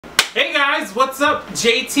guys, what's up?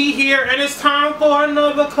 JT here, and it's time for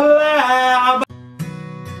another collab.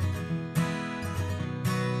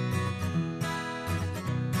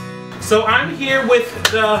 So I'm here with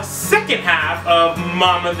the second half of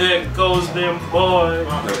Mama That Goes Them Boys.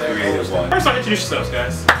 The creative one. First, I'll introduce yourselves,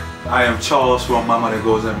 guys. I am Charles from Mama That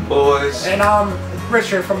Goes Them Boys. And I'm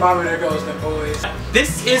Richard from Mama That Goes Them Boys.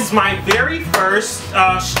 This is my very first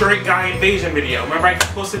straight guy invasion video. Remember I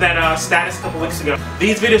posted that status a couple weeks ago.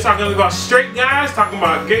 These videos are going to be about straight guys talking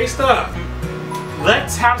about gay stuff.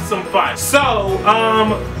 Let's have some fun. So,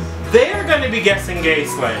 they're going to be guessing gay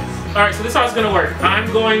slang. Alright, so this is how it's going to work. I'm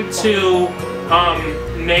going to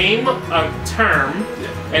name a term,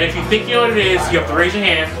 and if you think you know what it is, you have to raise your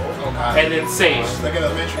hand, and then say it. Like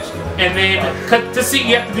elementary school. And then, to see,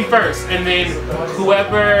 you have to be first, and then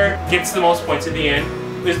whoever gets the most points at the end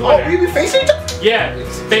is the winner. Oh, we be facing each other? Yeah,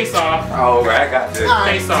 face off. Oh, right, I got this.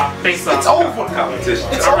 Face off, face off. It's over. Competition.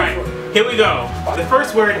 It's Alright, over. here we go. The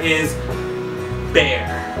first word is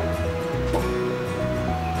bear.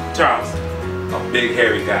 Charles. A big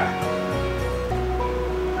hairy guy.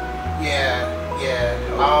 Yeah.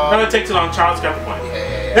 That'll take too long. Charles got the point.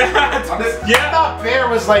 Yeah. I Yeah. thought bear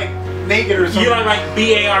was like naked or something. You like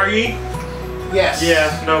B-A-R-E? Yes.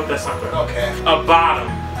 Yeah, no, that's not good. Okay. A bottom.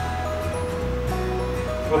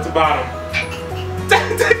 What's a bottom? Go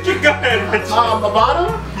ahead, Richard. A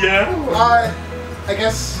bottom? Yeah. I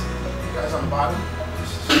guess guys on the bottom.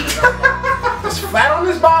 Just flat on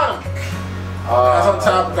this bottom. Guys on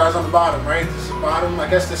top, guys on the bottom, right? This is the bottom. I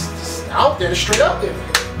guess this out there, straight up there.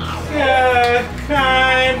 Yeah,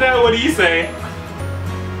 kinda. What do you say?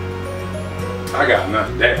 I got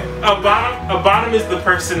nothing. Damn. A bottom is the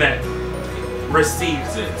person that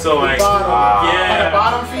receives it. So like, Bottom. yeah. Like a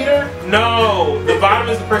bottom feeder? No, the bottom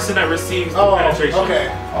is the person that receives the penetration. Okay.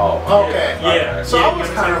 Oh. Okay. Yeah. So I was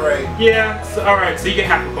kind of right. Yeah. So, all right. So you get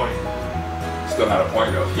half a point. Still not a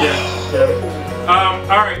point though. Yeah.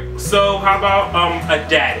 All right. So how about a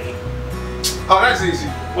daddy? Oh, that's easy.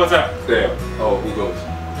 What's up? Damn. Oh, who goes?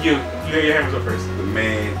 You get your hands up first.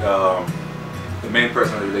 The main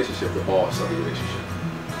person in the relationship, the boss of the relationship.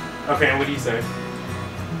 Okay. And what do you say?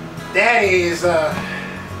 Daddy is a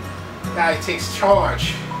guy who takes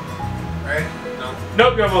charge, right? No.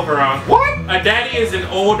 Nope, you're both wrong. What? A daddy is an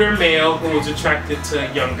older male who is attracted to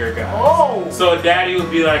younger guys. Oh. So a daddy would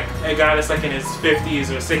be like a guy that's like in his 50s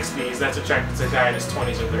or 60s that's attracted to a guy in his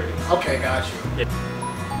 20s or 30s. Okay, got you.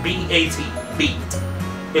 Yeah. B-A-T, beat.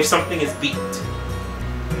 If something is beat.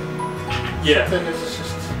 Yeah. Something is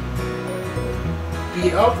just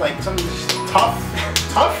beat up, like something just tough.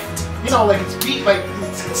 You know, like it's beat, like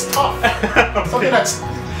it's tough. Okay. Something that's,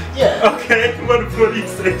 yeah. Okay, what do you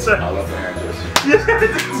say, Chuck? I love the answers.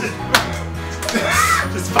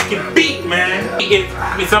 Just fucking beat, man.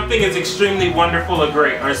 If something is extremely wonderful or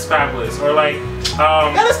great or is fabulous or like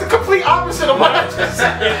That is the complete opposite of what I just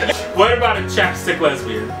said. What about a chapstick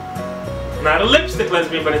lesbian? Not a lipstick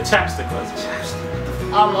lesbian, but a chapstick lesbian.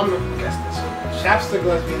 I'm gonna guess this. Chapstick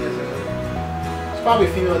lesbian is it's probably a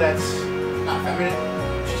female that's not feminine.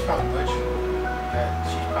 She's probably butch.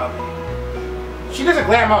 She doesn't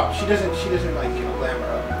glam up. She doesn't like, you know, glam her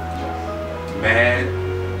up. Man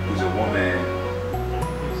who's a woman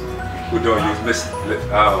who don't use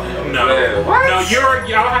No. What? No,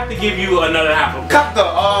 I'll have to give you another half of Cut the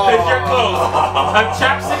because you're close. A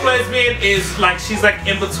chapstick lesbian is like she's like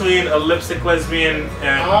in between a lipstick lesbian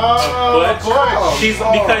and a butch.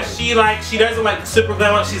 Because she doesn't like super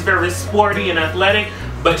glam up. She's very sporty and athletic,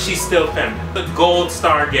 but she's still feminine. The gold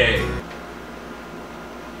star gay.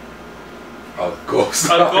 A gold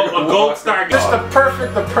star. A gold star gay. Just the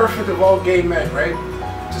perfect of all gay men, right?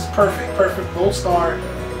 Just perfect gold star,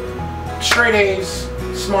 straight A's,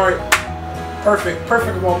 smart, perfect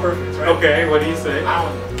of all perfects, right? Okay, what do you say? I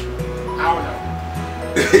don't know.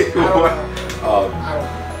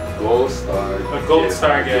 Gold star. A gold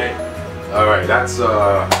star gay. All right, that's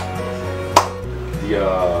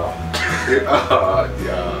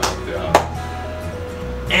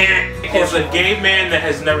And is a gay man that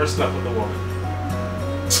has never slept with a woman.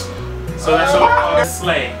 So that's what we call it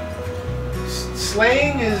slaying.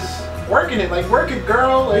 Slaying is working it, like work it,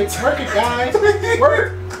 girl, like work it, guys,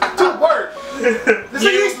 work, do work. This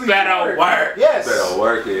You better work. Yes. better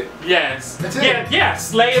work it. Yes. That's it. Yeah.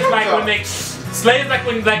 Slay is like when they. Slay is like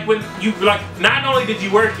when you like. Not only did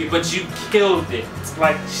you work it, but you killed it. It's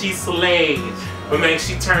like she slayed, but man,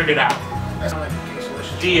 she turned it out. That's not like a gay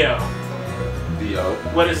solution. DL. D.O.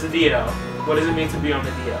 What is the DL? What does it mean to be on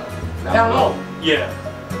the DL? Down low. Yeah.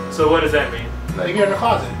 So what does that mean? Like you're in the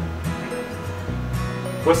closet.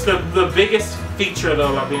 What's the biggest feature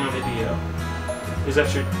though about being on the DL? Is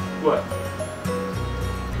that your what?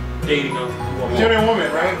 dating a woman. Dating a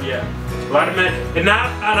woman, right? Yeah. A lot of men, and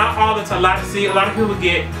not all the time. A lot of people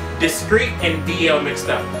get discreet and DL mixed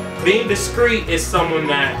up. Being discreet is someone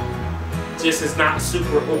that just is not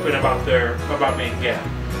super open about being gay.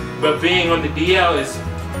 But being on the DL is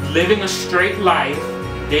living a straight life,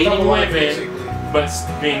 dating women, but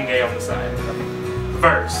being gay on the side.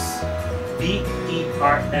 Verse.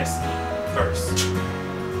 V-E-R-S-E. Verse.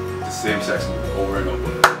 The same sex movie over and over.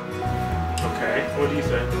 Okay, what do you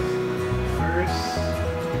say? Verse.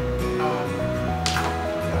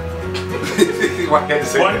 Why can't you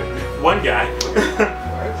say that? One guy.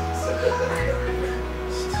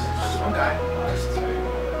 One guy.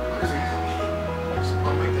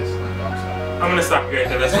 I'm gonna stop you right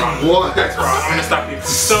there. That's wrong. What? That's wrong. I'm gonna stop you.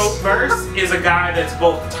 So verse is a guy that's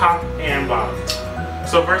both top and bottom.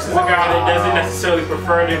 So verse is a guy that doesn't necessarily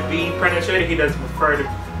prefer to be penetrated. He doesn't prefer to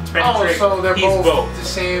penetrate. Oh, so they're He's both the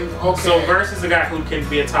same. Okay. So verse is a guy who can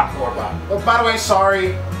be a top or a bottom. Well, by the way,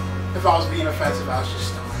 sorry if I was being offensive. I was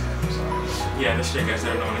just I'm sorry. Yeah, the straight guys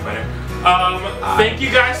don't know any better. Thank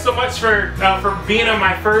you guys so much for being on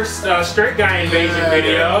my first straight guy invasion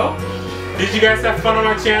video. Did you guys have fun on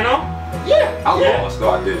my channel? Yeah. I lost,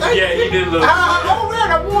 though I did. Yeah, you did lose. Oh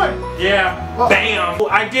man, I won. Yeah. Well, Bam.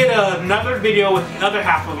 I did another video with the other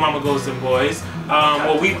half of Mama Goes and Boys,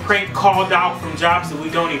 where we prank called out from jobs that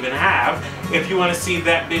we don't even have. If you want to see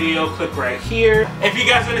that video, click right here. If you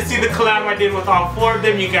guys want to see the collab I did with all 4 of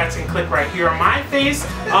them, you guys can click right here on my face.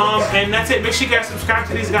 And that's it. Make sure you guys subscribe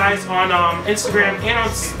to these guys on Instagram and on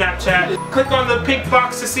Snapchat. Click on the pink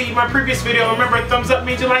box to see my previous video. Remember, a thumbs up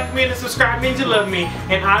means you like me and a subscribe means you love me.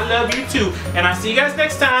 And I love you too. And I'll see you guys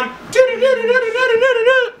next time.